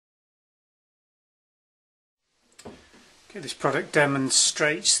Okay, this product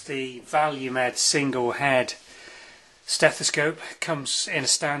demonstrates the ValueMed single head stethoscope. It comes in a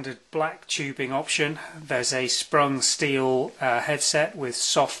standard black tubing option. There's a sprung steel headset with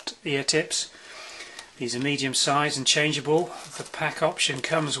soft ear tips. These are medium size and changeable. The pack option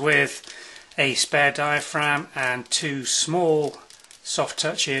comes with a spare diaphragm and two small soft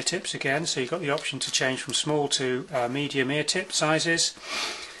touch ear tips again, so you've got the option to change from small to medium ear tip sizes.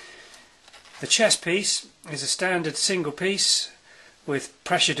 The chest piece is a standard single piece with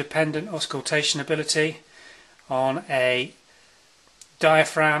pressure dependent auscultation ability on a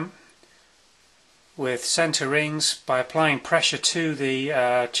diaphragm with centre rings. By applying pressure to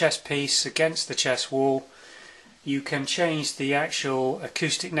the chest piece against the chest wall, you can change the actual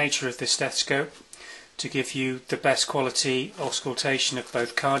acoustic nature of the stethoscope to give you the best quality auscultation of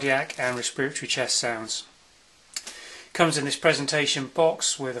both cardiac and respiratory chest sounds. Comes in this presentation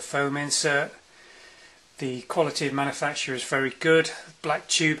box with a foam insert. The quality of manufacture is very good. Black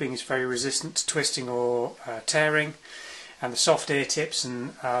tubing is very resistant to twisting or tearing, and the soft ear tips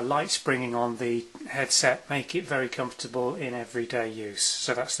and light springing on the headset make it very comfortable in everyday use.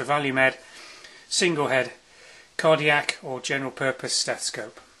 So that's the ValueMed single head cardiac or general purpose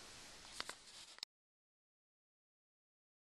stethoscope.